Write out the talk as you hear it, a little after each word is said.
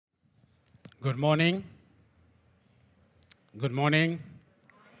Good morning. Good morning.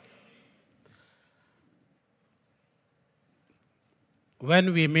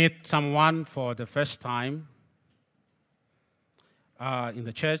 When we meet someone for the first time in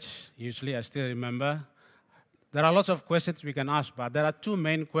the church, usually I still remember, there are lots of questions we can ask, but there are two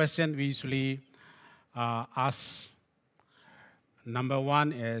main questions we usually ask. Number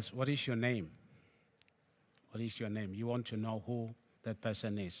one is, what is your name? What is your name? You want to know who that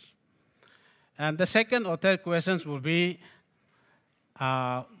person is. And the second or third questions will be,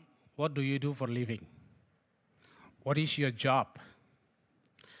 what do you do for a living? What is your job?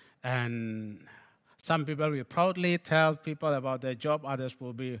 And some people will proudly tell people about their job. Others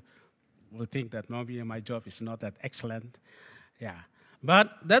will think that maybe my job is not that excellent. Yeah. But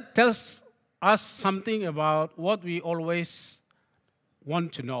that tells us something about what we always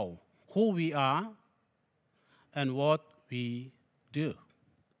want to know, who we are and what we do.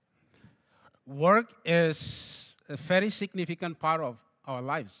 Work is a very significant part of our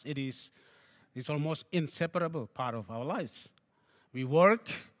lives. It's almost inseparable part of our lives. We work.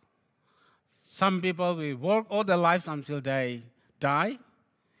 Some people will work all their lives until they die.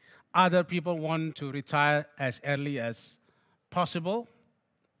 Other people want to retire as early as possible.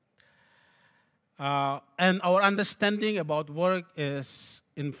 And our understanding about work is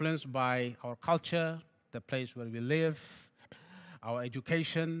influenced by our culture, the place where we live, our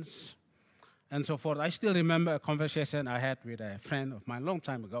educations, and so forth. I still remember a conversation I had with a friend of mine a long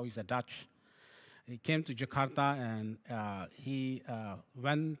time ago. He's a Dutch. He came to Jakarta and he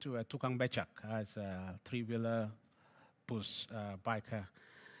went to a tukang becak as a three-wheeler push biker.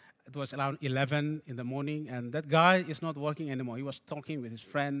 It was around 11 in the morning, and that guy is not working anymore. He was talking with his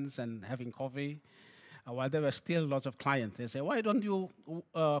friends and having coffee while there were still lots of clients. They said, why don't you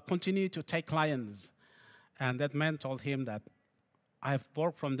continue to take clients? And that man told him that I've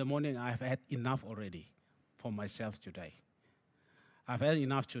worked from the morning. I've had enough already for myself today. I've had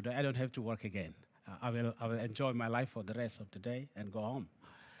enough today. I don't have to work again. I will enjoy my life for the rest of the day and go home.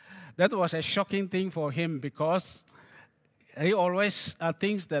 That was a shocking thing for him because he always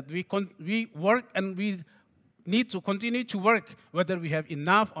thinks that we work and we need to continue to work, whether we have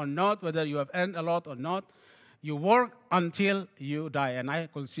enough or not, whether you have earned a lot or not. You work until you die. And I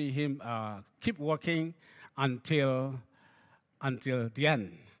could see him keep working until the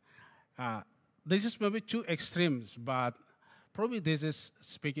end. This is maybe two extremes, but probably this is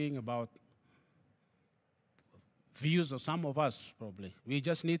speaking about views of some of us, probably. We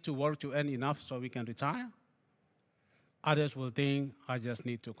just need to work to earn enough so we can retire. Others will think, I just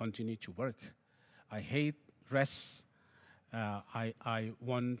need to continue to work. I hate rest. I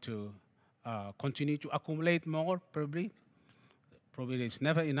want to continue to accumulate more, probably. Probably it's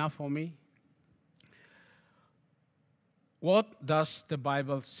never enough for me. What does the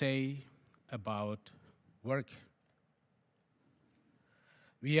Bible say about work?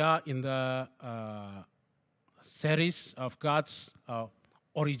 We are in the series of God's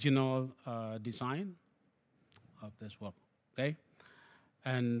original design of this work, okay?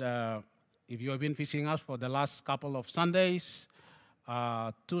 And if you have been visiting us for the last couple of Sundays,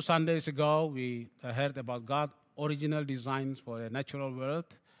 2 Sundays ago, we heard about God's original designs for the natural world.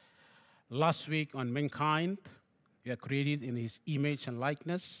 Last week on mankind, we are created in His image and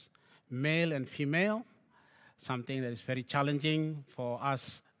likeness, male and female, something that is very challenging for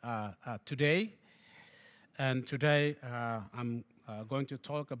us today. And today, I'm going to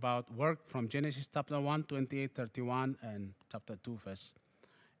talk about work from Genesis chapter 1, 28, 31, and chapter 2, verse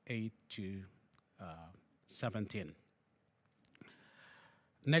 8 to 17.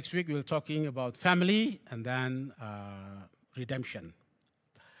 Next week, we'll be talking about family and then redemption.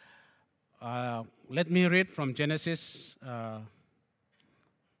 Let me read from Genesis,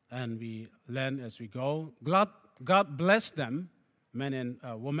 and we learn as we go. God blessed them, men and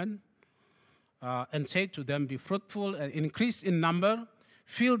women, and said to them, be fruitful and increase in number,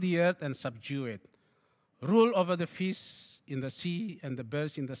 fill the earth and subdue it. Rule over the fish in the sea and the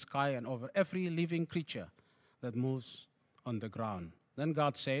birds in the sky and over every living creature that moves on the ground. Then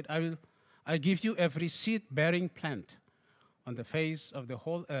God said, I give you every seed-bearing plant on the face of the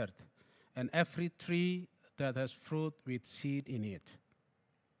whole earth, and every tree that has fruit with seed in it.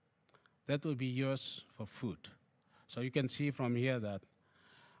 That will be yours for food. So you can see from here that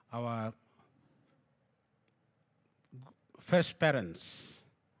our first parents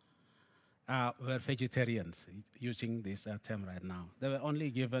were vegetarians, using this term right now. They were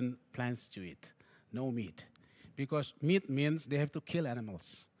only given plants to eat, no meat. Because meat means they have to kill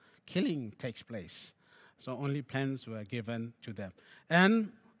animals. Killing takes place. So only plants were given to them.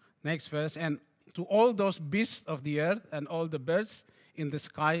 And next verse, and to all those beasts of the earth and all the birds in the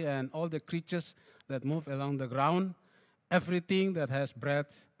sky and all the creatures that move along the ground, everything that has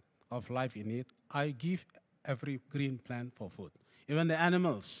breath of life in it, I give every green plant for food. Even the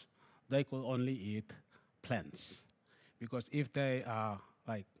animals, they could only eat plants. Because if they are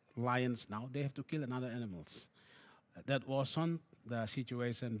like lions now, they have to kill another animals. That wasn't the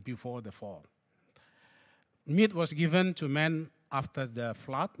situation before the fall. Meat was given to men after the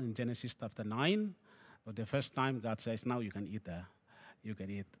flood in Genesis chapter 9. For the first time, God says, now you can eat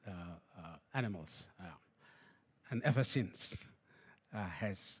animals. And ever since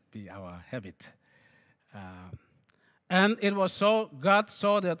has been our habit. And it was so, God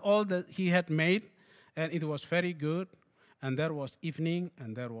saw that all that he had made, and it was very good. And there was evening,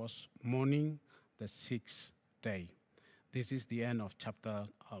 and there was morning, the sixth day. This is the end of chapter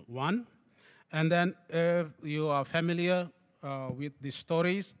 1. And then if you are familiar with the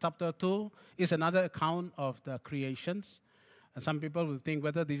stories, chapter 2 is another account of the creations. And some people will think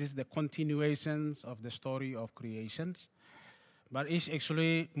whether this is the continuations of the story of creations. But it's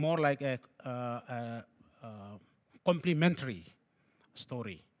actually more like a complementary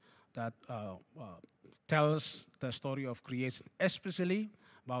story that tells the story of creation, especially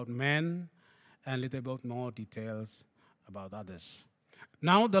about man, and a little bit more details about others.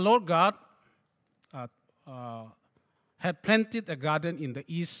 Now the Lord God had planted a garden in the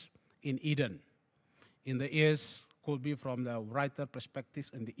east in Eden. In the east could be from the writer perspective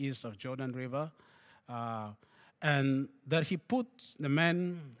in the east of Jordan River. And there he put the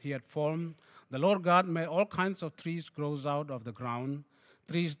man he had formed. The Lord God made all kinds of trees grow out of the ground,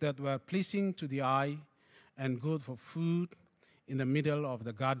 trees that were pleasing to the eye and good for food. In the middle of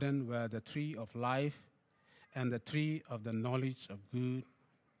the garden were the tree of life and the tree of the knowledge of good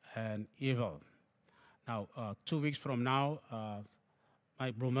and evil. Now, 2 weeks from now,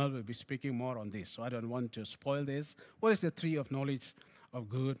 Mike Brummel will be speaking more on this, so I don't want to spoil this. What is the tree of knowledge of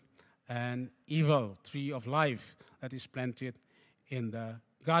good and evil, tree of life that is planted in the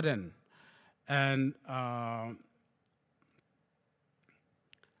garden? And a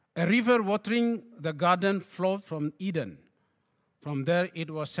river watering the garden flowed from Eden. From there, it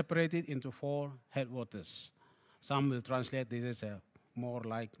was separated into 4 headwaters. Some will translate this as more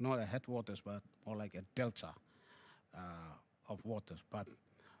like, not a headwaters, but more like a delta of waters. But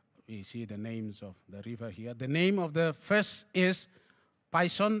we see the names of the river here. The name of the first is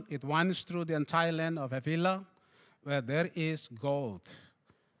Pison. It runs through the entire land of Havilah, where there is gold.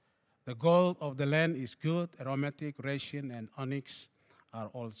 The gold of the land is good. Aromatic, resin, and onyx are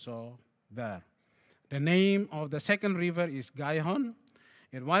also there. The name of the second river is Gihon.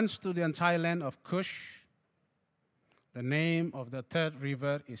 It runs to the entire land of Cush. The name of the third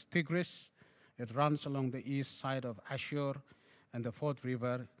river is Tigris. It runs along the east side of Ashur. And the fourth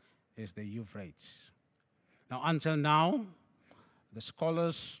river is the Euphrates. Now, until now, the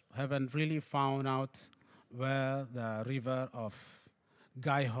scholars haven't really found out where the river of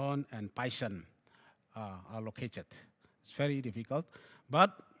Gihon and Pison are located. It's very difficult.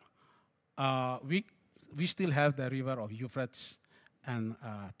 But we still have the river of Euphrates and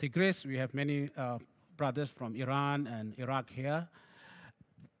Tigris. We have many brothers from Iran and Iraq here.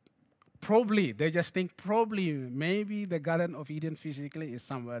 Probably, they just think maybe the Garden of Eden physically is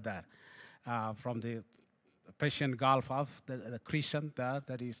somewhere there. From the Persian Gulf of the Crescent there,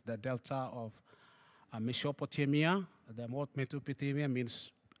 that is the delta of Mesopotamia. The word Mesopotamia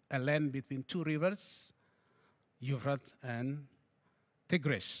means a land between 2 rivers, Euphrates and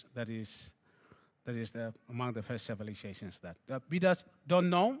Tigris. That is among the first civilizations that we just don't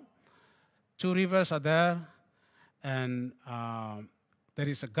know. 2 rivers are there, and there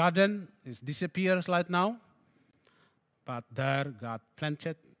is a garden. It disappears right now, but there God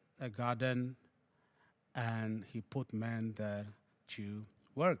planted a garden, and he put man there to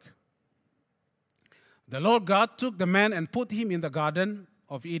work. The Lord God took the man and put him in the garden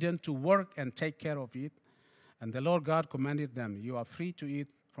of Eden to work and take care of it. And the Lord God commanded them, you are free to eat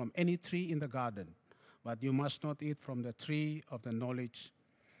from any tree in the garden, but you must not eat from the tree of the knowledge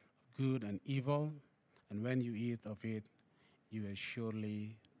of good and evil. And when you eat of it, you will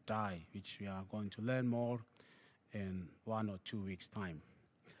surely die, which we are going to learn more in 1 or 2 weeks' time.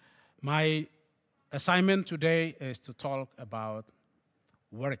 My assignment today is to talk about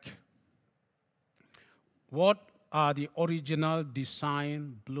work. What are the original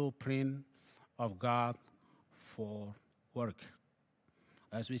design blueprint of God for work?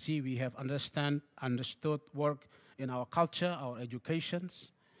 As we see, we have understood work in our culture, our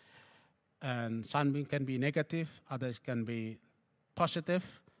educations, and some can be negative, others can be positive,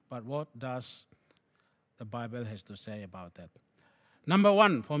 but what does the Bible has to say about that? Number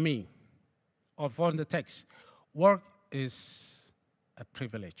 1 for me, or for the text, work is a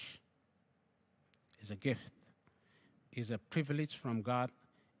privilege. It's a gift. It's a privilege from God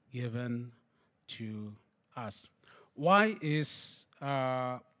given to us. Why is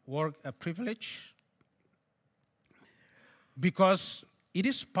work a privilege? Because it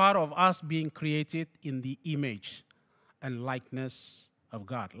is part of us being created in the image and likeness of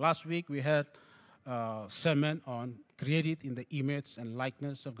God. Last week we had a sermon on created in the image and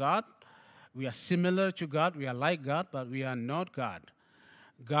likeness of God. We are similar to God, we are like God, but we are not God.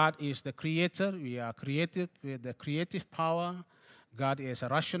 God is the creator, we are created with the creative power. God is a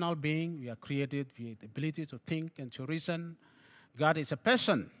rational being, we are created with the ability to think and to reason. God is a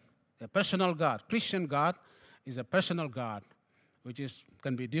person, a personal God. Christian God is a personal God, which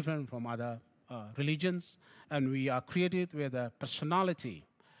can be different from other religions, and we are created with a personality.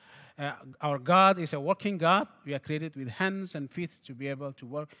 Our God is a working God. We are created with hands and feet to be able to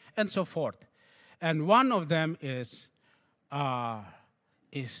work, and so forth. And one of them is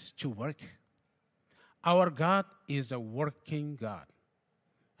to work. Our God is a working God,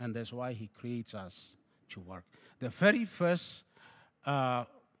 and that's why He creates us to work. The very first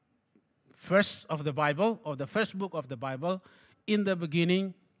verse of the Bible, or the first book of the Bible, in the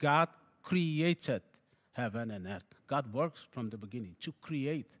beginning, God created heaven and earth. God works from the beginning to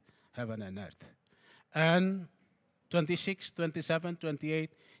create heaven and earth. And 26, 27, 28,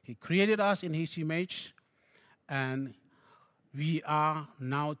 He created us in His image, and we are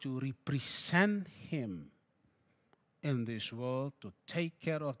now to represent Him in this world, to take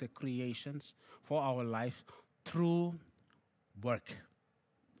care of the creations for our life through work.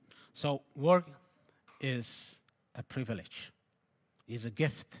 So work is a privilege, is a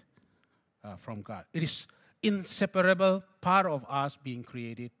gift from God. It is inseparable part of us being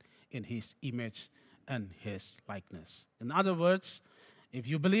created in His image and His likeness. In other words, if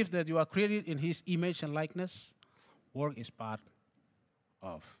you believe that you are created in His image and likeness, work is part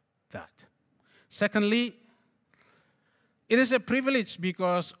of that. Secondly, it is a privilege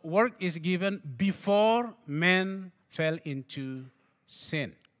because work is given before man fell into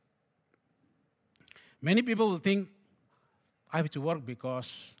sin. Many people will think, I have to work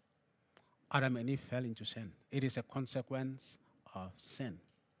because Adam and Eve fell into sin. It is a consequence of sin.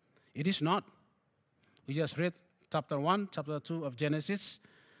 It is not. We just read chapter 1, chapter 2 of Genesis.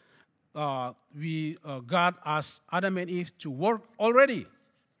 God asked Adam and Eve to work already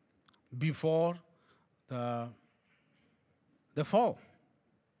before the fall.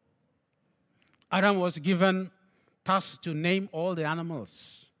 Adam was given task to name all the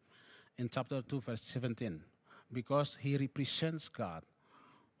animals in chapter 2, verse 17, because he represents God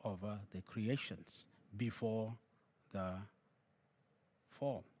over the creations before the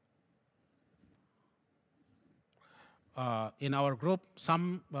fall. In our group,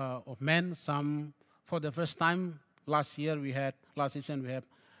 some of men, some for the first time, last season we had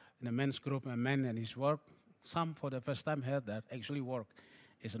in the men's group a man and his work. Some for the first time heard that actually work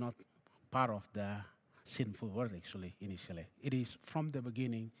is not part of the sinful world actually initially. It is from the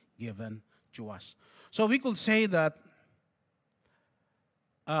beginning given to us. So we could say that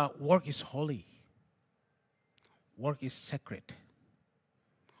work is holy. Work is sacred.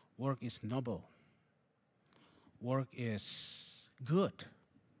 Work is noble. Work is good.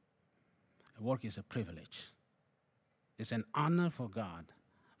 Work is a privilege. It's an honor for God,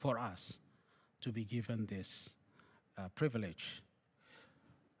 for us, to be given this privilege.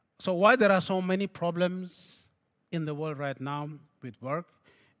 So why there are so many problems in the world right now with work?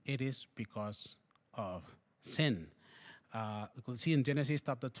 It is because of sin. We could see in Genesis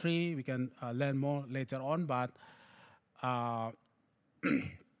chapter 3, we can learn more later on, but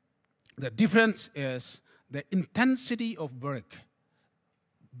the difference is the intensity of work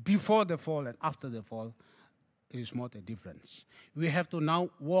before the fall and after the fall is not a difference. We have to now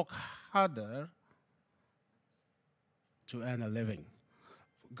work harder to earn a living.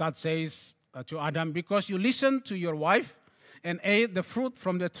 God says to Adam, because you listened to your wife and ate the fruit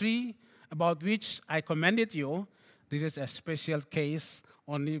from the tree about which I commanded you, this is a special case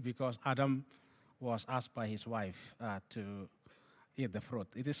only because Adam was asked by his wife to eat the fruit.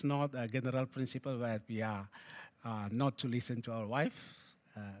 It is not a general principle where we are not to listen to our wife.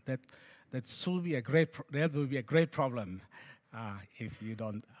 That will be a great problem if you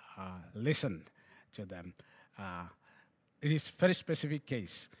don't listen to them. It is a very specific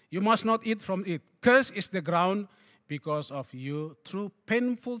case. You must not eat from it. Cursed is the ground because of you. Through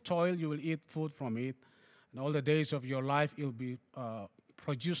painful toil you will eat food from it. And all the days of your life it will be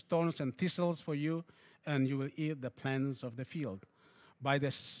produce thorns and thistles for you, and you will eat the plants of the field. By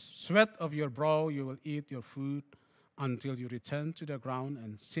the sweat of your brow you will eat your food until you return to the ground,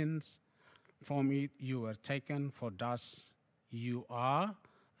 and since from it you were taken, for dust you are,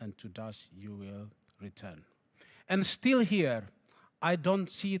 and to dust you will return. And still here, I don't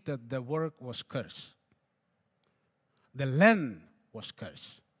see that the work was cursed. The land was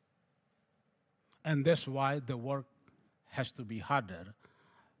cursed. And that's why the work has to be harder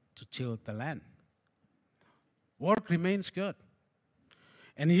to till the land. Work remains good.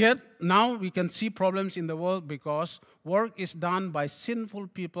 And yet, now we can see problems in the world because work is done by sinful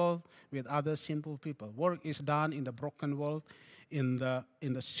people with other sinful people. Work is done in the broken world, in the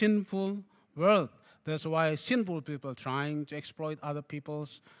sinful world. That's why sinful people trying to exploit other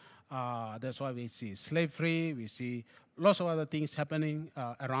people's. That's why we see slavery, we see lots of other things happening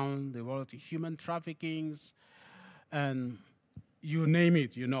around the world, human traffickings, and you name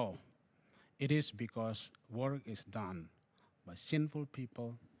it, you know. It is because work is done by sinful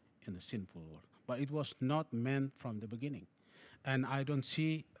people in the sinful world. But it was not meant from the beginning. And I don't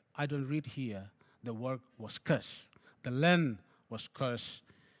read here the work was cursed. The land was cursed,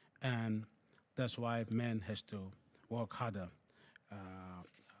 and that's why man has to work harder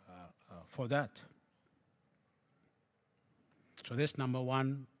for that. So this number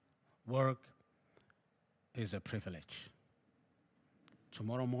one, work is a privilege.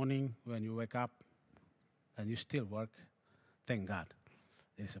 Tomorrow morning when you wake up and you still work, thank God.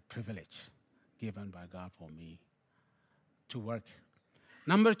 It's a privilege given by God for me to work.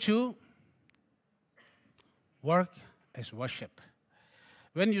 Number two, work is worship.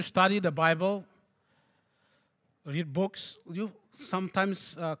 When you study the Bible, read books, you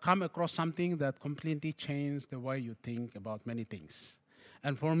sometimes come across something that completely changes the way you think about many things.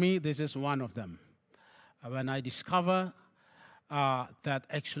 And for me, this is one of them. When I discover that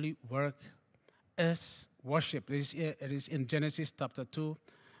actually work is worship. It is in Genesis chapter 2,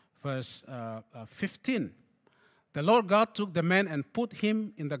 verse 15. The Lord God took the man and put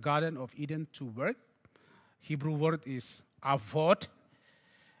him in the Garden of Eden to work. Hebrew word is avod,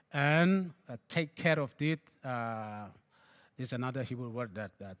 and take care of it. Is another Hebrew word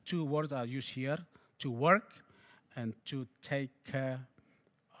that two words are used here, to work and to take care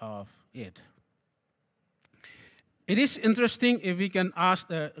of it. It is interesting if we can ask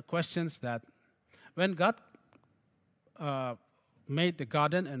the questions that when God made the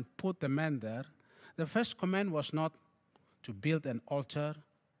garden and put the man there, the first command was not to build an altar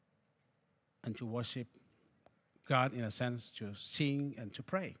and to worship God, in a sense, to sing and to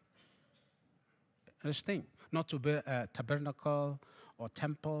pray. Interesting. Not to build a tabernacle or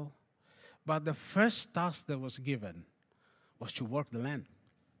temple, but the first task that was given was to work the land,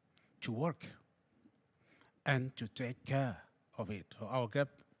 to work and to take care of it. So our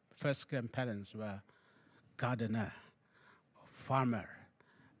first grandparents were gardener, farmer.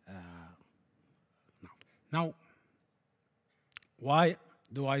 Now, why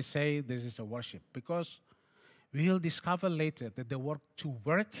do I say this is a worship? Because we'll discover later that the word to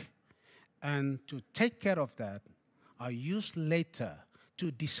work and to take care of that are used later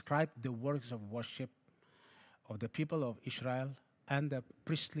to describe the works of worship of the people of Israel and the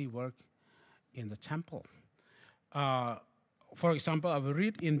priestly work in the temple. For example, I will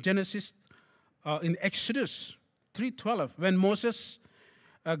read in in Exodus 3:12, when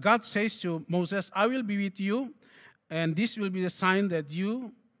God says to Moses, I will be with you, and this will be the sign that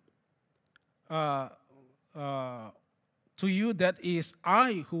to you that is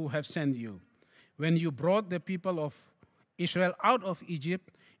I who have sent you. When you brought the people of Israel out of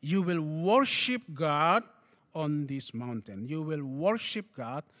Egypt, you will worship God on this mountain. You will worship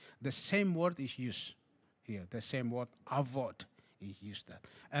God. The same word is used here. The same word, avod, is used there.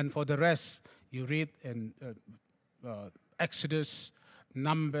 And for the rest, you read in Exodus,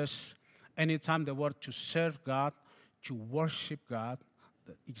 Numbers, anytime the word to serve God, to worship God,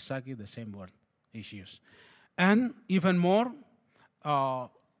 exactly the same word is used. And even more,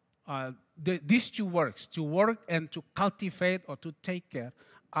 these two works, to work and to cultivate or to take care,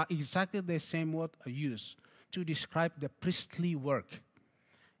 are exactly the same word used to describe the priestly work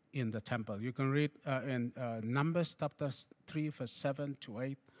in the temple. You can read in Numbers chapter 3, verse 7 to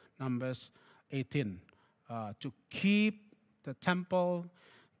 8, Numbers 18. To keep the temple,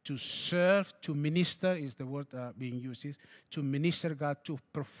 to serve, to minister is the word being used, is to minister God, to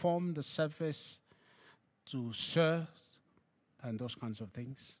perform the service, to serve, and those kinds of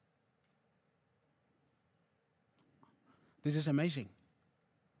things. This is amazing.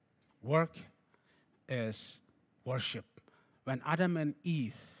 Work is worship. When Adam and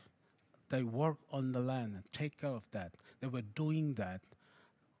Eve, they worked on the land and take care of that, they were doing that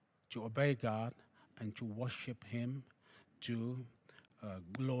to obey God and to worship Him, to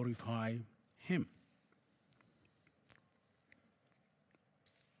glorify Him.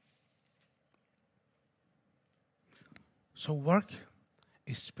 So work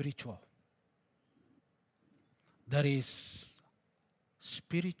is spiritual. There is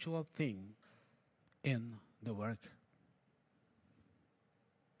spiritual thing in the work.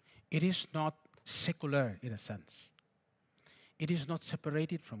 It is not secular in a sense. It is not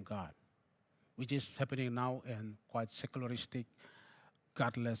separated from God, which is happening now in quite secularistic,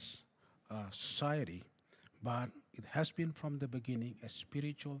 godless society. But it has been from the beginning a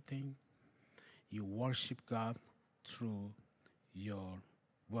spiritual thing. You worship God through your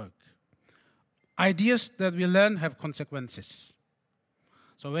work. Ideas that we learn have consequences.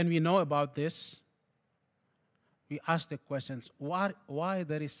 So when we know about this, we ask the questions, why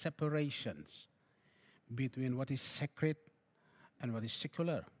there is separations between what is sacred and what is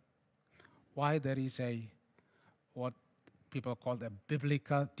secular? Why there is what people call a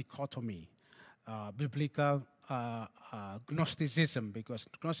biblical dichotomy, biblical Gnosticism, because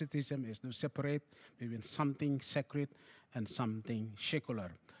Gnosticism is to separate between something sacred and something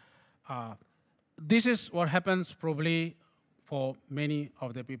secular. This is what happens probably for many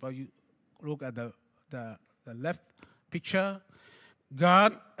of the people. You look at the left picture,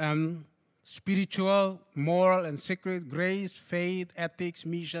 God and spiritual, moral, and sacred, grace, faith, ethics,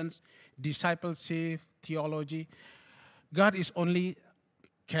 missions, discipleship, theology. God is only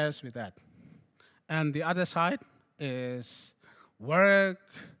cares with that. And the other side is work,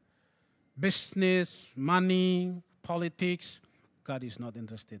 business, money, politics. God is not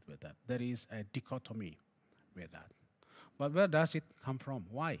interested with that. There is a dichotomy with that. But where does it come from?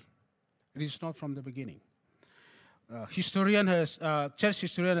 Why? It is not from the beginning. Church historian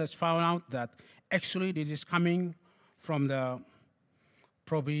has found out that actually this is coming from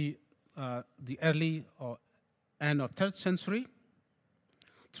probably the early or end of 3rd century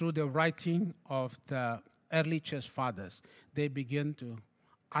through the writing of the early church fathers. They begin to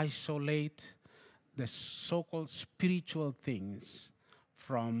isolate the so-called spiritual things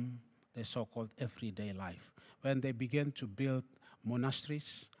from the so-called everyday life. When they begin to build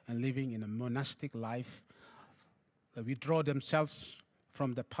monasteries and living in a monastic life, they withdraw themselves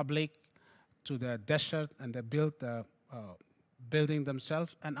from the public to the desert, and they build the building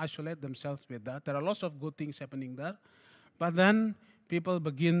themselves and isolate themselves with that. There are lots of good things happening there, but then people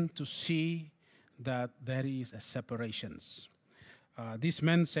begin to see that there is a separations. This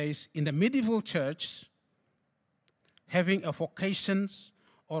man says, in the medieval church, having a vocations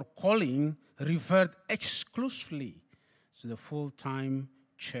or calling referred exclusively to the full-time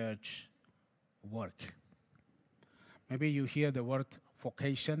church work. Maybe you hear the word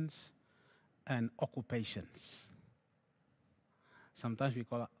vocations and occupations. Sometimes we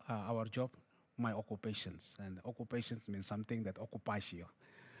call our job my occupations, and occupations means something that occupies you.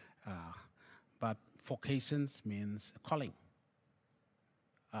 But vocations means calling.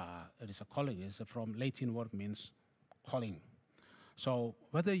 It is a calling. It's from Latin word means calling. So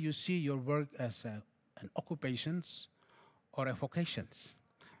whether you see your work as an occupations or a vocations,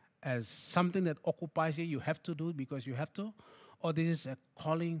 as something that occupies you, you have to do it because you have to, or this is a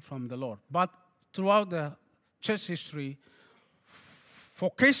calling from the Lord. But throughout the church history,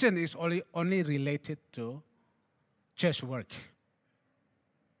 vocation is only related to church work.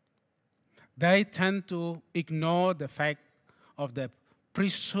 They tend to ignore the fact of the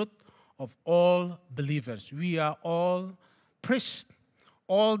priesthood of all believers. We are all priests.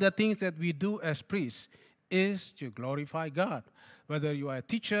 All the things that we do as priests is to glorify God. Whether you are a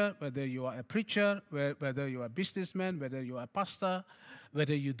teacher, whether you are a preacher, whether you are a businessman, whether you are a pastor,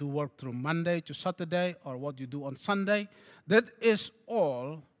 whether you do work through Monday to Saturday or what you do on Sunday, that is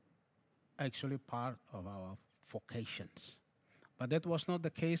all actually part of our vocations. But that was not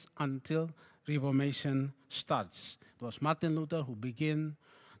the case until Reformation starts. It was Martin Luther who began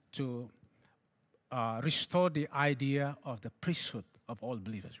to restore the idea of the priesthood of all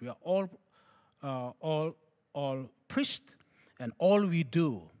believers. We are all priests, and all we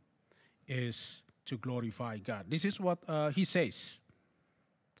do is to glorify God. This is what he says.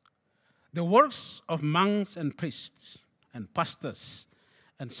 The works of monks and priests and pastors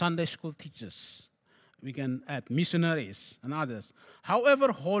and Sunday school teachers, we can add missionaries and others,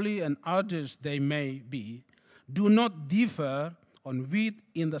 however holy and arduous they may be, do not differ on width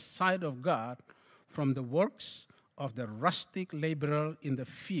in the sight of God from the works of the rustic laborer in the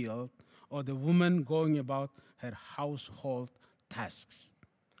field or the woman going about her household tasks.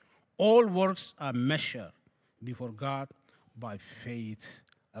 All works are measured before God by faith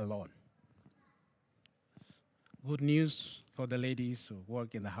alone. Good news for the ladies who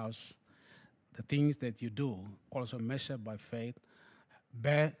work in the house. The things that you do, also measured by faith,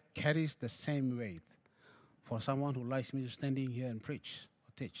 carries the same weight. For someone who likes me standing here and preach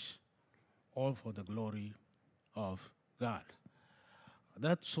or teach, all for the glory of God.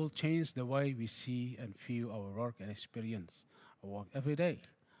 That should change the way we see and feel our work and experience our work every day.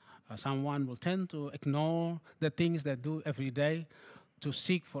 Someone will tend to ignore the things they do every day to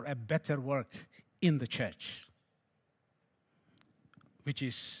seek for a better work in the church, which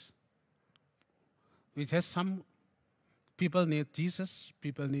has some people need Jesus,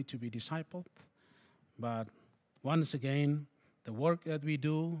 people need to be discipled, but once again, the work that we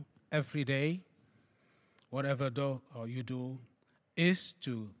do every day, whatever you do, is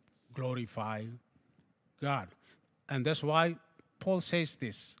to glorify God. And that's why Paul says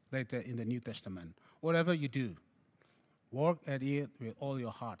this later in the New Testament. Whatever you do, work at it with all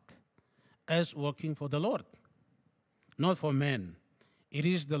your heart, as working for the Lord, not for men. It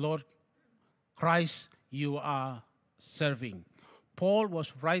is the Lord Christ you are serving. Paul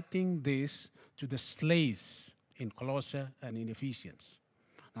was writing this to the slaves in Colossae and in Ephesians.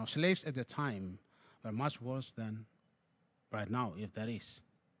 Now, slaves at the time were much worse than right now, if there is.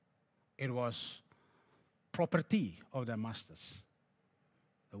 It was property of their masters.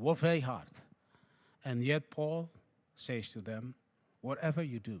 They worked very hard. And yet Paul says to them, whatever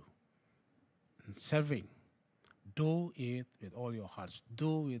you do in serving, do it with all your hearts.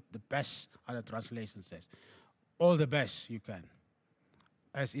 Do it the best, other translation says. All the best you can,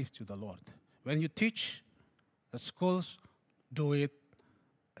 as if to the Lord. When you teach the schools, do it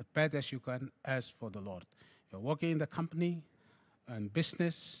as best as you can, as for the Lord. You're working in the company and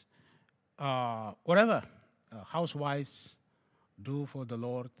business, whatever, housewives, do for the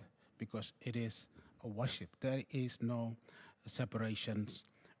Lord, because it is a worship. There is no separations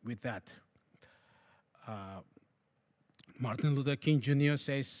with that. Martin Luther King Jr.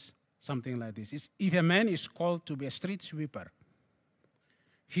 says something like this. If a man is called to be a street sweeper,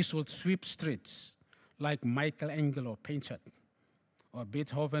 he should sweep streets like Michelangelo painted, or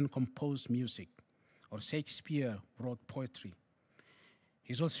Beethoven composed music, or Shakespeare wrote poetry.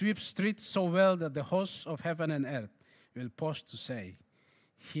 He shall sweep streets so well that the hosts of heaven and earth will pause to say,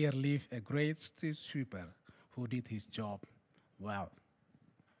 here live a great street sweeper who did his job well.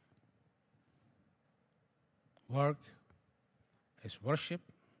 Work is worship.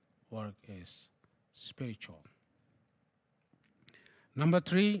 Work is spiritual. Number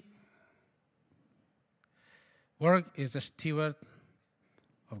 3, work is a steward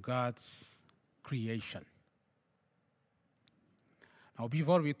of God's creation. Now,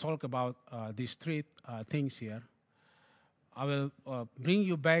 before we talk about these 3 things here, I will bring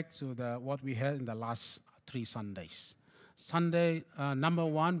you back to what we heard in the last 3 Sundays. Sunday number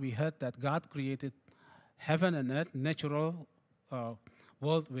 1, we heard that God created heaven and earth, natural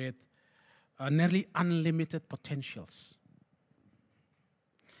world with nearly unlimited potentials.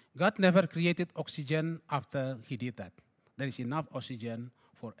 God never created oxygen after he did that. There is enough oxygen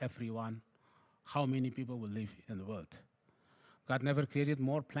for everyone. How many people will live in the world? God never created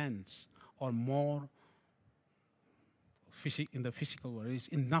more plants or more in the physical world. There is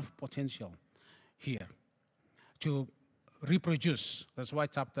enough potential here to reproduce. That's why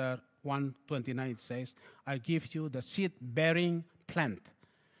chapter 129 says, I give you the seed-bearing plant.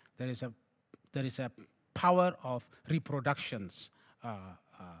 There is a power of reproductions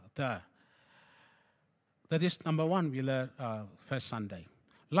there. That is number 1 we learned first Sunday.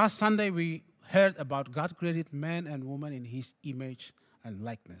 Last Sunday we heard about God created man and woman in his image and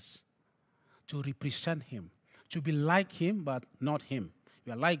likeness to represent him, to be like him but not him.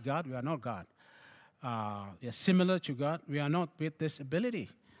 We are like God, we are not God. We are similar to God, we are not, with this ability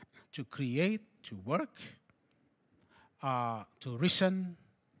to create, to work, to reason,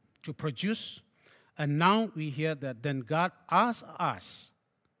 to produce. And now we hear that then God asks us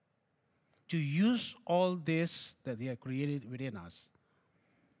to use all this that he has created within us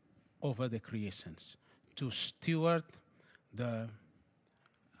over the creations, to steward the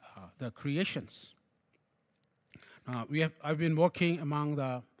creations. I've been working among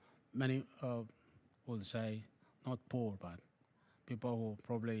the many, we'll say, not poor, but people who are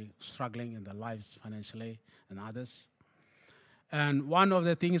probably struggling in their lives financially and others. And one of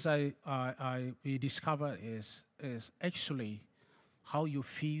the things we discover is actually how you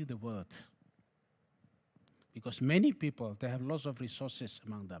feel the word. Because many people, they have lots of resources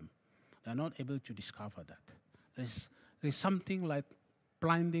among them. They're not able to discover that. There's something like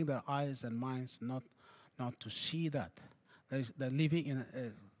blinding their eyes and minds not to see that. They're living in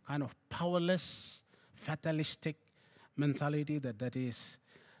a kind of powerless, fatalistic mentality that is,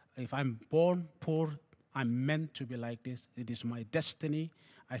 if I'm born poor, I'm meant to be like this. It is my destiny.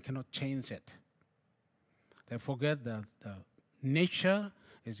 I cannot change it. They forget that the nature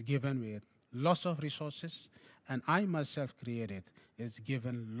is given with lots of resources, and I myself created is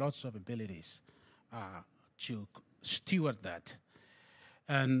given lots of abilities to steward that.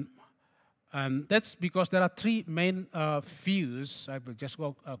 And that's because there are three main views. I will just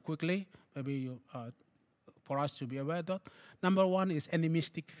go quickly, maybe for us to be aware of. Number one is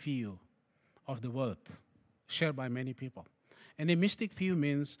animistic view of the world, shared by many people. Animistic view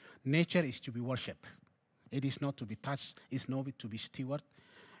means nature is to be worshipped. It is not to be touched. It's not to be stewarded.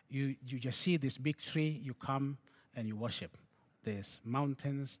 You just see this big tree, you come and you worship. There's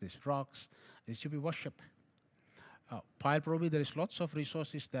mountains, there's rocks. It should be worshipped. Probably there is lots of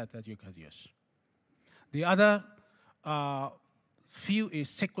resources that you can use. The other view is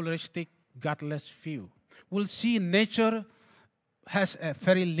secularistic, godless view. We'll see nature has a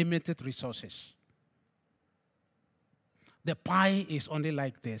very limited resources. The pie is only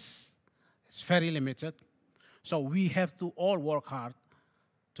like this. It's very limited. So we have to all work hard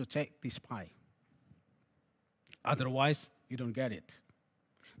to take this pie. Otherwise, you don't get it.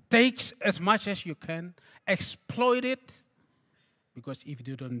 Take as much as you can, exploit it, because if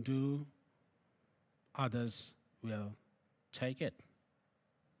you don't do, others will take it.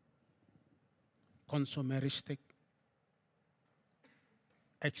 Consumeristic,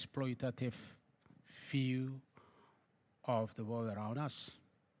 exploitative view of the world around us.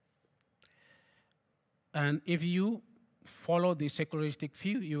 And if you follow the secularistic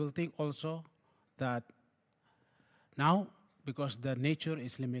view, you will think also that now, because the nature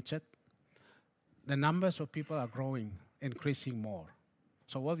is limited, the numbers of people are growing, increasing more.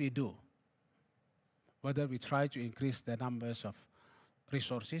 So what we do, whether we try to increase the numbers of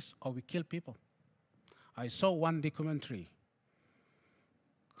resources or we kill people. I saw one documentary.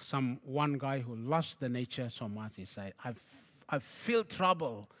 One guy who loves the nature so much, he said, I feel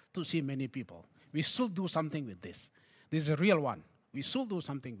trouble to see many people. We should do something with this. This is a real one. We should do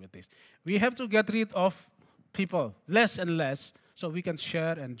something with this. We have to get rid of people less and less so we can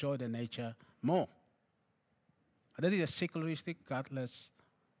share and enjoy the nature more. That is a secularistic, godless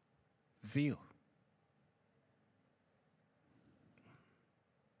view.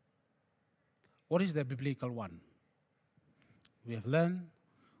 What is the biblical one? We have learned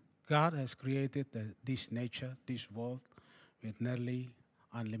God has created this nature, this world, with nearly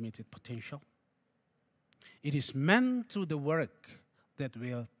unlimited potential. It is meant through the work that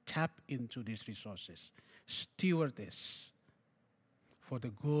will tap into these resources, steward this for the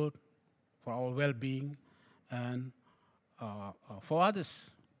good, for our well-being, and for others.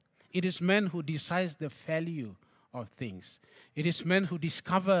 It is men who decides the value of things. It is men who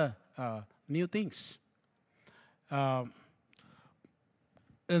discover new things.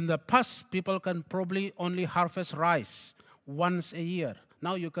 In the past, people can probably only harvest rice once a year.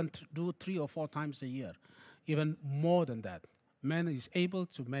 Now you can do 3 or 4 times a year, even more than that. Man is able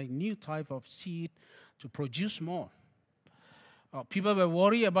to make new type of seed to produce more. People were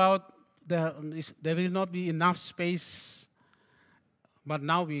worried about there will not be enough space, but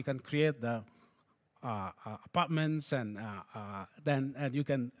now we can create the apartments and you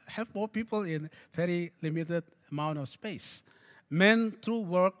can have more people in very limited amount of space. Men through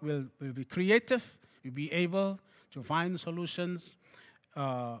work will be creative, will be able to find solutions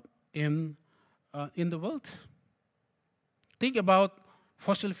in the world. Think about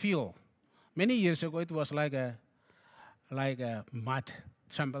fossil fuel. Many years ago, it was like a mud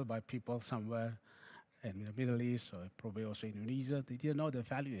trampled by people somewhere in the Middle East or probably also in Indonesia. They didn't know the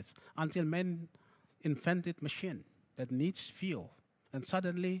value is until men invented machine that needs fuel, and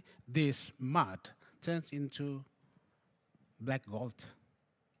suddenly this mud turns into black gold,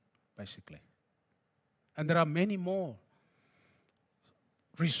 basically. And there are many more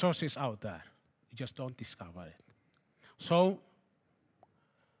resources out there. You just don't discover it. So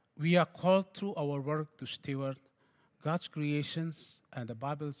we are called through our work to steward God's creations, and the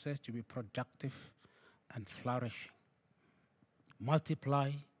Bible says to be productive and flourishing.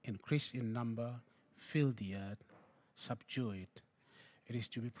 Multiply, increase in number, fill the earth, subdue it. It is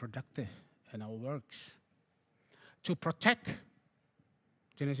to be productive in our works. To protect,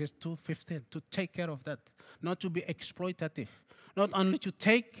 Genesis 2:15, to take care of that. Not to be exploitative. Not only to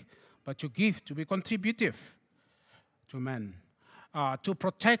take, but to give, to be contributive to men. To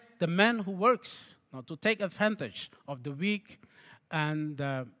protect the man who works, not to take advantage of the weak and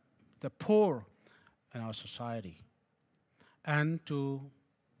the poor in our society. And to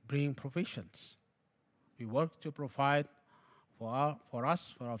bring provisions. We work to provide for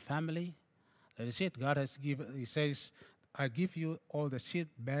us, for our family. That is it. God has given, He says, I give you all the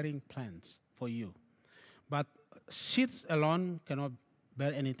seed-bearing plants for you. But seeds alone cannot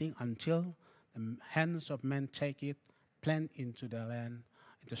bear anything until the hands of men take it, plant into the land,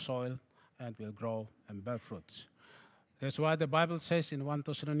 into soil, and will grow and bear fruits. That's why the Bible says in 1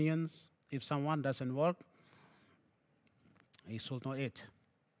 Thessalonians, if someone doesn't work, he should not eat.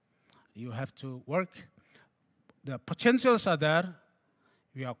 You have to work. The potentials are there.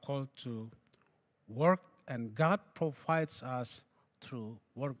 We are called to work, and God provides us through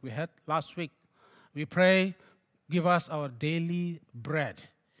work. We had last week, we pray, give us our daily bread.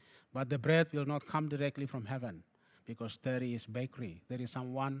 But the bread will not come directly from heaven because there is bakery. There is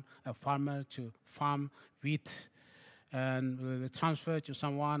someone, a farmer, to farm wheat, and we will transfer to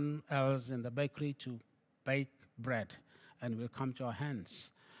someone else in the bakery to bake bread, and will come to our hands.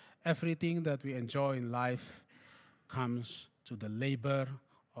 Everything that we enjoy in life comes to the labor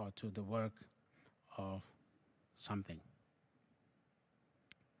or to the work of something.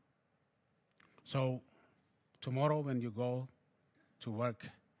 So tomorrow when you go to work,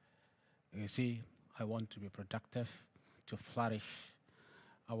 you see, I want to be productive, to flourish.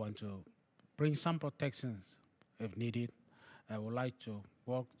 I want to bring some protections if needed. I would like to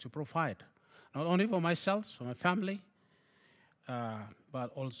work to provide, not only for myself, for my family,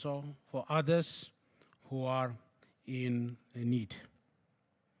 but also for others who are in need.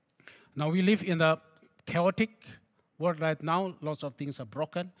 Now we live in a chaotic world right now. Lots of things are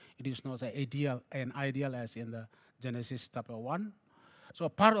broken. It is not an ideal as in the Genesis chapter 1. So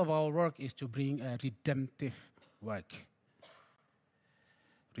part of our work is to bring a redemptive work.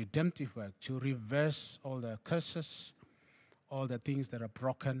 Redemptive work, to reverse all the curses, all the things that are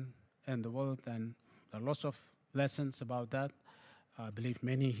broken in the world, and there are lots of lessons about that. I believe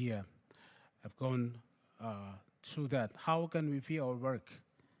many here have gone through that. How can we view our work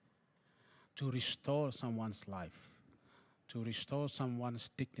to restore someone's life, to restore someone's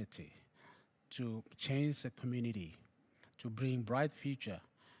dignity, to change the community, to bring bright future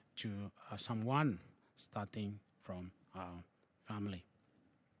to someone starting from our family.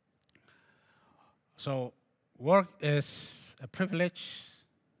 So work is a privilege.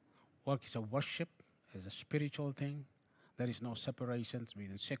 Work is a worship, is a spiritual thing. There is no separation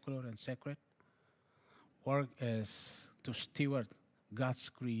between secular and sacred. Work is to steward God's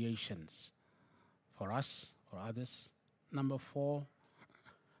creations for us, for others. Number 4,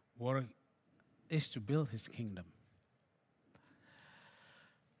 work is to build His kingdom.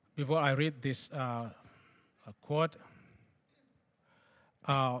 Before I read this quote,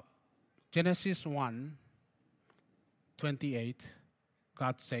 Genesis 1:28,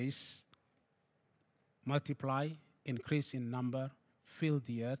 God says, multiply, increase in number, fill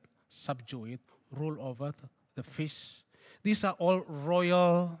the earth, subdue it, rule over the fish. These are all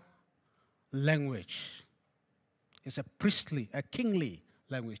royal language. It's a priestly, a kingly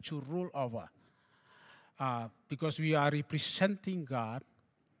language to rule over. Because we are representing God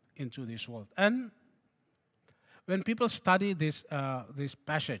into this world. And when people study this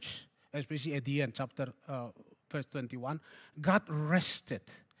passage, especially at the end, verse 21, God rested.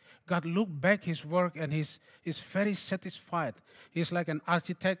 God looked back His work and He's very satisfied. He's like an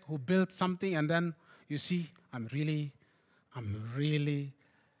architect who built something, and then you see, I'm really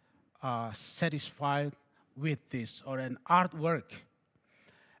satisfied with this, or an artwork.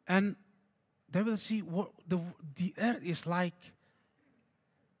 And they will see the earth is like,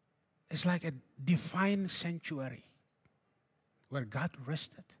 it's like a divine sanctuary where God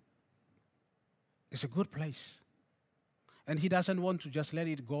rested. It's a good place. And He doesn't want to just let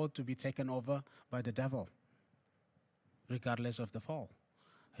it go to be taken over by the devil, regardless of the fall.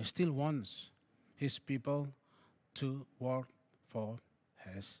 He still wants His people to work for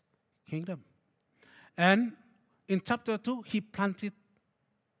His kingdom. And in chapter 2, He planted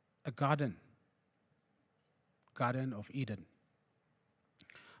a garden of Eden.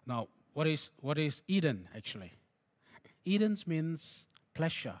 Now, what is Eden actually? Eden means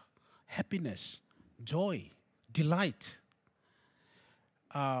pleasure, happiness, joy, delight.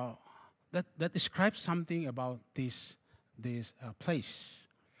 That describes something about this place.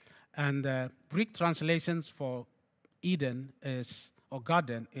 And Greek translations for Eden or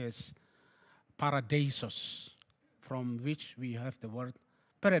garden is paradisos, from which we have the word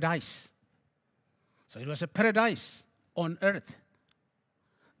paradise. So it was a paradise on earth.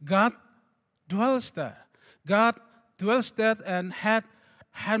 God dwells there. God dwells there and had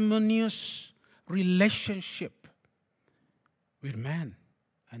harmonious relationship with man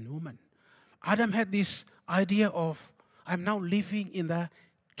and woman. Adam had this idea of, I'm now living in the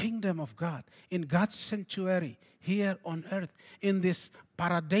kingdom of God, in God's sanctuary here on earth, in this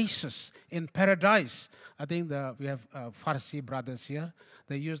paradises, in paradise. I think we have Farsi brothers here.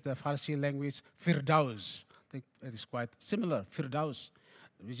 They use the Farsi language, Firdaus. I think it is quite similar, Firdaus,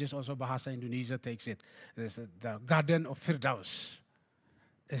 which is also Bahasa Indonesia takes it. The Garden of Firdaus.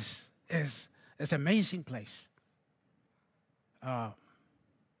 It's an amazing place.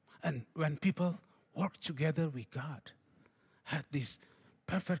 And when people work together with God, had this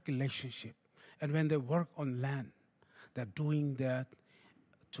perfect relationship. And when they work on land, they're doing that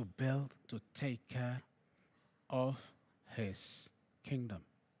to build, to take care of his kingdom.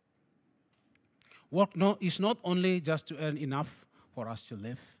 Work is not only just to earn enough for us to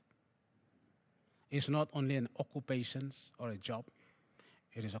live. It's not only an occupation or a job.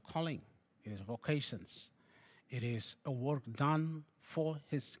 It is a calling. It is vocations. It is a work done for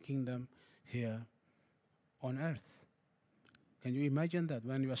his kingdom here on earth. Can you imagine that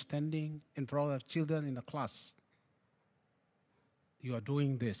when you are standing in front of children in the class, you are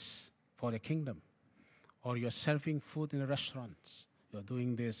doing this for the kingdom? Or you are serving food in the restaurants, you are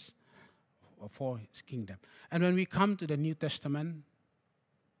doing this for his kingdom. And when we come to the New Testament,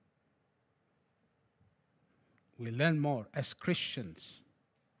 we learn more. As Christians,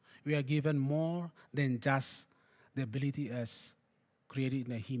 we are given more than just the ability as created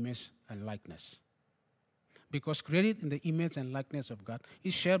in the image and likeness. Because created in the image and likeness of God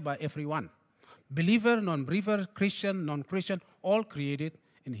is shared by everyone. Believer, non-believer, Christian, non-Christian, all created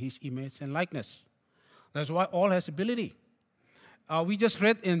in his image and likeness. That's why all has ability. We just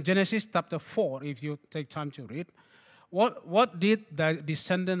read in Genesis chapter 4, if you take time to read, what did the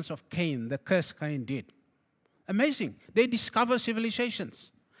descendants of Cain, the cursed Cain, did? Amazing. They discovered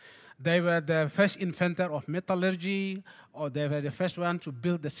civilizations. They were the first inventor of metallurgy, or they were the first one to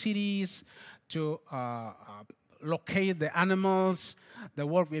build the cities, to locate the animals. They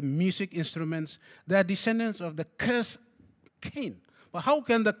work with music instruments. They are descendants of the cursed Cain. But how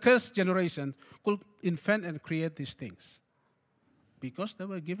can the cursed generation could invent and create these things? Because they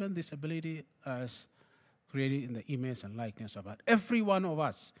were given this ability as created in the image and likeness of God. Every one of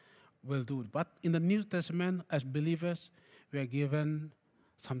us will do it. But in the New Testament, as believers, we are given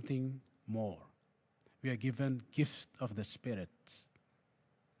something more. We are given gifts of the Spirit.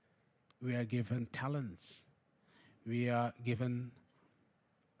 We are given talents. We are given,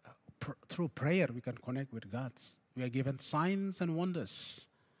 through prayer, we can connect with God. We are given signs and wonders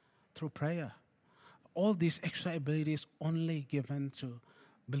through prayer. All these extra abilities only given to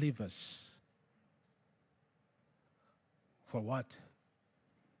believers. For what?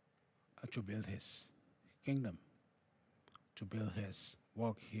 To build his kingdom. To build his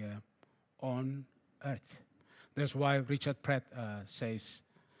work here on earth. That's why Richard Pratt says,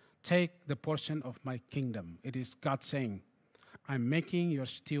 take the portion of my kingdom. It is God saying, I'm making your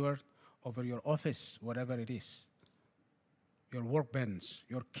steward over your office, whatever it is. Your workbench,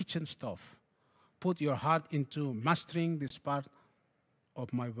 your kitchen stove. Put your heart into mastering this part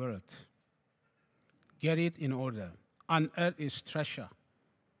of my word. Get it in order. Unearth its treasure.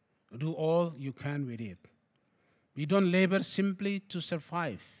 Do all you can with it. We don't labor simply to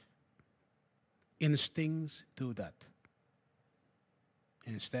survive. Instincts do that.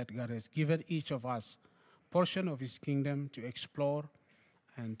 Instead, God has given each of us a portion of his kingdom to explore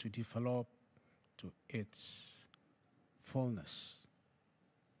and to develop to its fullness.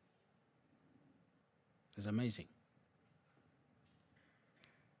 It's amazing.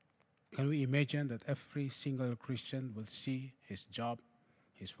 Can we imagine that every single Christian will see his job,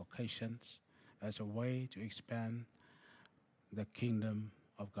 his vocations, as a way to expand the kingdom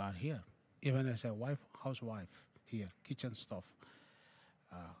of God here? Even as a housewife here, kitchen stuff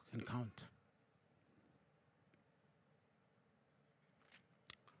can count.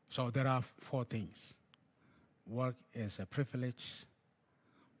 So there are 4 things. Work is a privilege.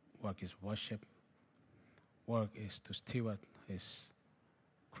 Work is worship. Work is to steward his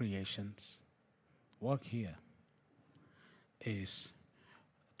creations. Work here is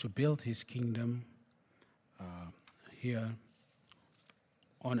to build his kingdom here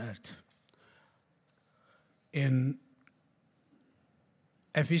on earth. In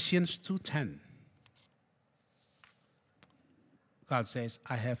Ephesians 2:10, God says,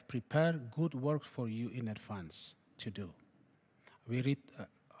 I have prepared good works for you in advance to do. We read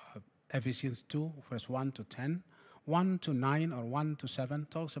Ephesians 2, verse 1 to 10. 1 to 9 or 1 to 7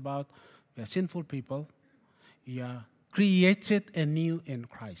 talks about we are sinful people. We are created anew in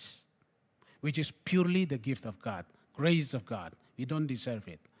Christ, which is purely the gift of God, grace of God. We don't deserve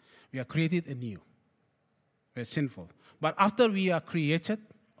it. We are created anew. We are sinful. But after we are created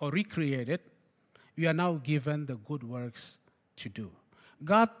or recreated, we are now given the good works to do.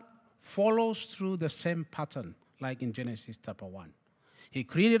 God follows through the same pattern like in Genesis chapter 1. He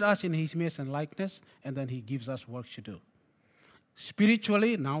created us in his image and likeness, and then he gives us work to do.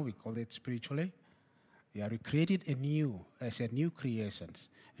 Spiritually, now we call it spiritually, we are recreated anew as a new creation,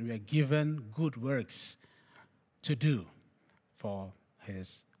 and we are given good works to do for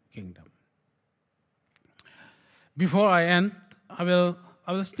his kingdom. Before I end, I will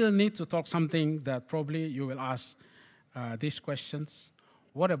still need to talk something that probably you will ask, these questions.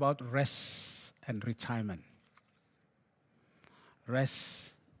 What about rest and retirement?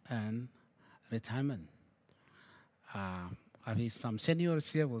 Rest and retirement. I mean, some seniors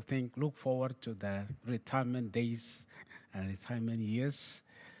here will look forward to their retirement days and retirement years.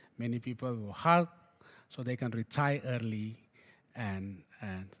 Many people will hug so they can retire early and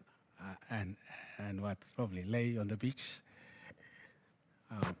what, probably lay on the beach.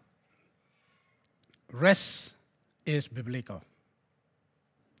 Rest is biblical.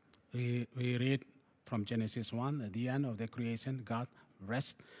 We read from Genesis 1, at the end of the creation, God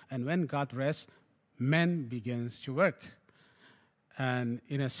rests. And when God rests, man begins to work. And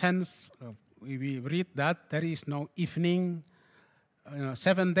in a sense, we read that there is no evening.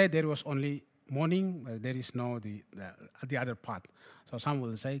 7th day, there was only morning. There is no the other part. So some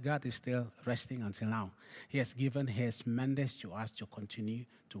will say God is still resting until now. He has given his mandate to us to continue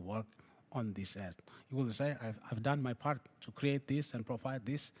to work on this earth. You will say, I've done my part to create this and provide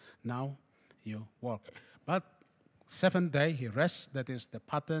this. Now you work. But 7th day, he rests. That is the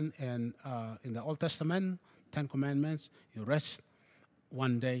pattern in the Old Testament, 10 Commandments. You rest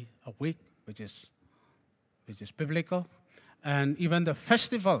 1 day a week, which is biblical. And even the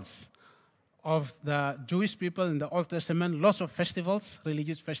festivals of the Jewish people in the Old Testament, lots of festivals,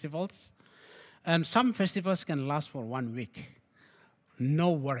 religious festivals. And some festivals can last for 1 week.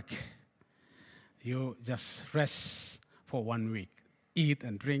 No work. You just rest for 1 week, eat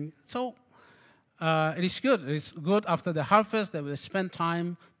and drink. So it is good. It's good after the harvest that we spend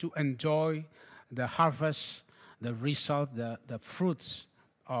time to enjoy the harvest, the result, the fruits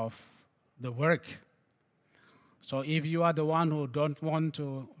of the work. So if you are the one who don't want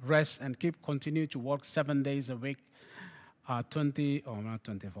to rest and continue to work 7 days a week, 20 or not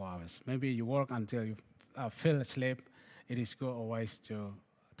 24 hours, maybe you work until you feel asleep, it is good always to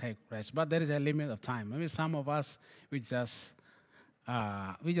take rest. But there is a limit of time. Maybe some of us, we just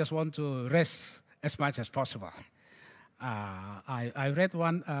want to rest as much as possible. I read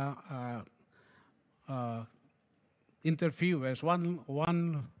one interview where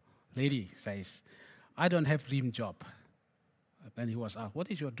one lady says, I don't have dream job. When he was asked, what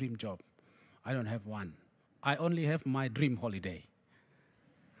is your dream job? I don't have one. I only have my dream holiday.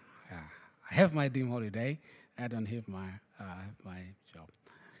 I have my dream holiday. I don't have my job.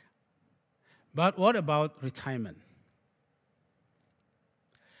 But what about retirement?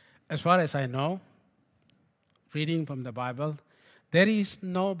 As far as I know, reading from the Bible, there is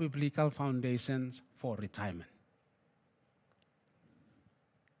no biblical foundation for retirement.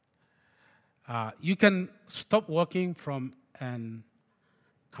 You can stop working from a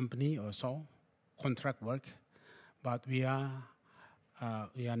company or so, contract work, but we are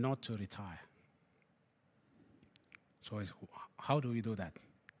not to retire. So how do we do that?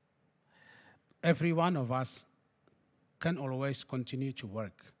 Every one of us can always continue to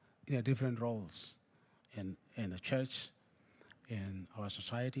work in different roles in the church, in our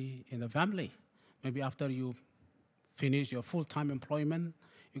society, in the family. Maybe after you finish your full-time employment,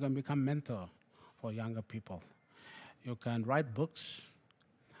 you can become mentor for younger people. You can write books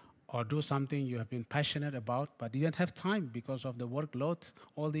or do something you have been passionate about but didn't have time because of the workload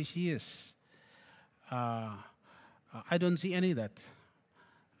all these years. I don't see any of that.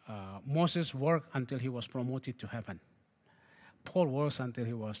 Moses worked until he was promoted to heaven. Paul works until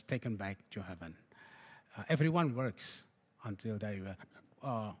he was taken back to heaven. Everyone works until they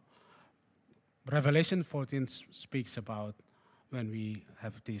were. Revelation 14 speaks about when we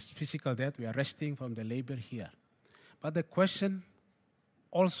have this physical death, we are resting from the labor here. But the question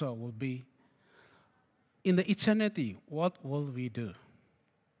also will be, in the eternity, what will we do?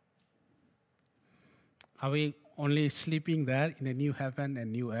 Are we only sleeping there in a new heaven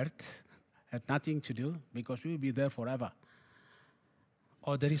and new earth, have nothing to do because we will be there forever?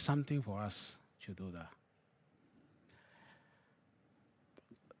 Or there is something for us to do there?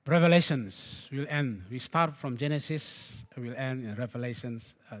 Revelations will end. We start from Genesis, we'll end in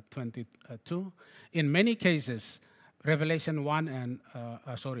Revelations 22. In many cases, Genesis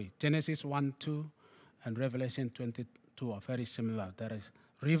 1, 2, and Revelation 22 are very similar. There is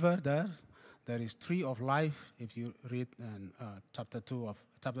river there. There is tree of life. If you read in chapter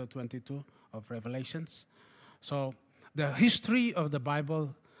 22 of Revelations, so the history of the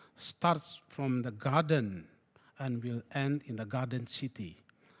Bible starts from the garden and will end in the garden city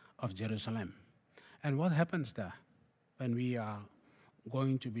of Jerusalem. And what happens there when we are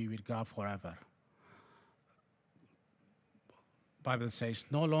going to be with God forever? Bible says,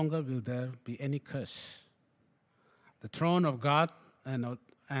 no longer will there be any curse. The throne of God and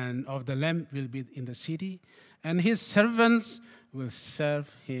of the Lamb will be in the city, and his servants will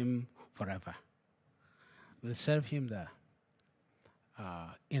serve him forever. We'll serve Him there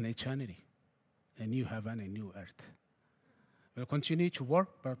in eternity, a new heaven, a new earth. We'll continue to work,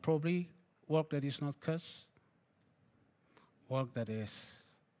 but probably work that is not cursed, work that is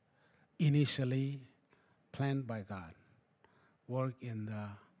initially planned by God, work in the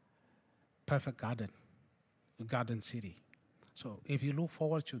perfect garden, the garden city. So if you look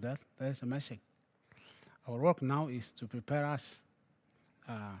forward to that, that's amazing. Our work now is to prepare us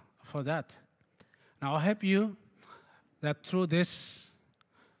for that. Now, I hope you that through this,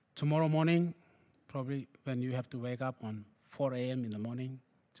 tomorrow morning, probably when you have to wake up on 4 a.m. in the morning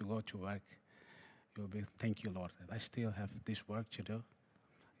to go to work, you'll be, thank you, Lord, that I still have this work to do,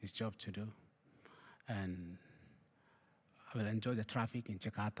 this job to do. And I will enjoy the traffic in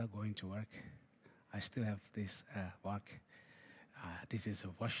Jakarta going to work. I still have this work. This is a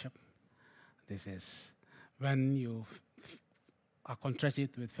worship. This is when you are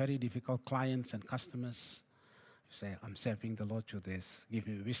contrasted with very difficult clients and customers. You say, I'm serving the Lord to this. Give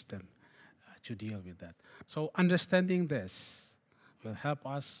me wisdom to deal with that. So understanding this will help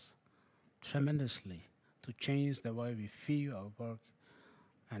us tremendously to change the way we view our work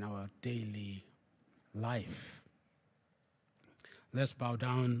and our daily life. Let's bow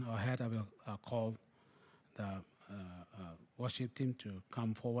down our head. I will call the worship team to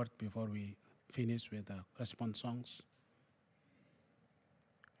come forward before we finish with the response songs.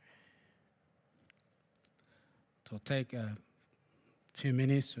 To take a few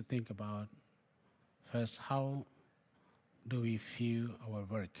minutes to think about first, how do we view our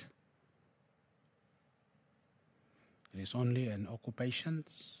work? It is only an occupation,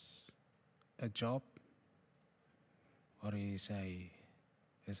 a job, or is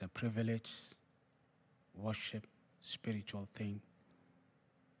a privilege, worship, spiritual thing,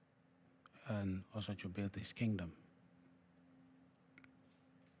 and also to build His kingdom.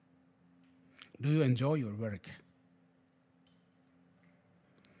 Do you enjoy your work?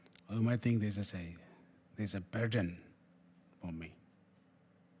 Or you might think this is a burden for me.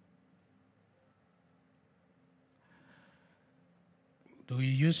 Do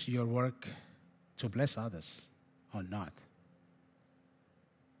you use your work to bless others or not?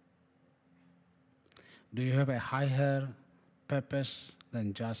 Do you have a higher purpose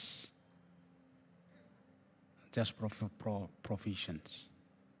than just provisions?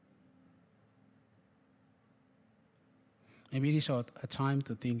 Maybe it is a time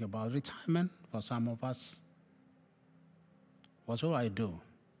to think about retirement for some of us. What should I do?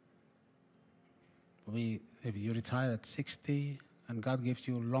 If you retire at 60 and God gives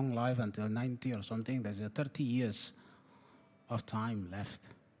you long life until 90 or something, there's 30 years of time left.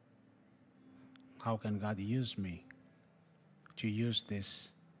 How can God use me to use this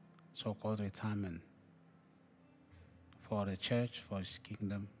so-called retirement for the church, for His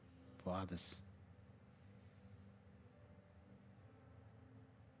kingdom, for others?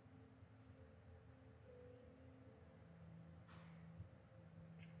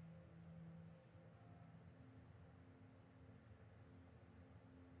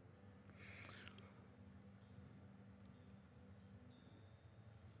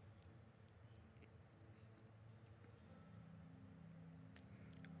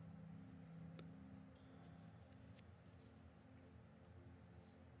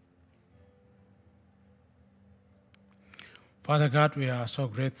 Father God, we are so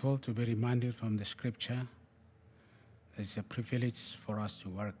grateful to be reminded from the scripture that it's a privilege for us to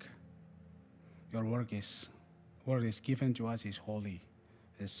work. Your work is given to us is holy,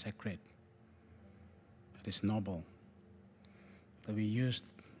 is sacred, it is noble. That we use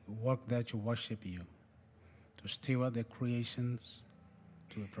work there to worship you, to steward the creations,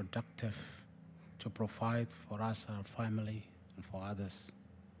 to be productive, to provide for us, our family, and for others,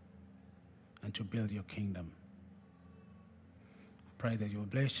 and to build your kingdom. Pray that you will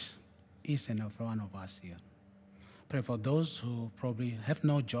bless each and every one of us here. Pray for those who probably have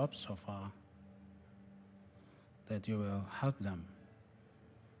no job so far, that you will help them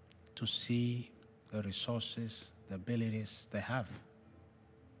to see the resources, the abilities they have,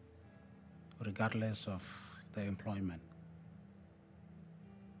 regardless of their employment.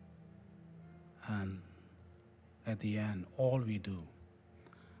 And at the end, all we do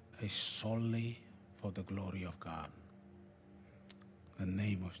is solely for the glory of God. In the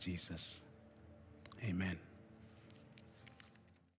name of Jesus, amen.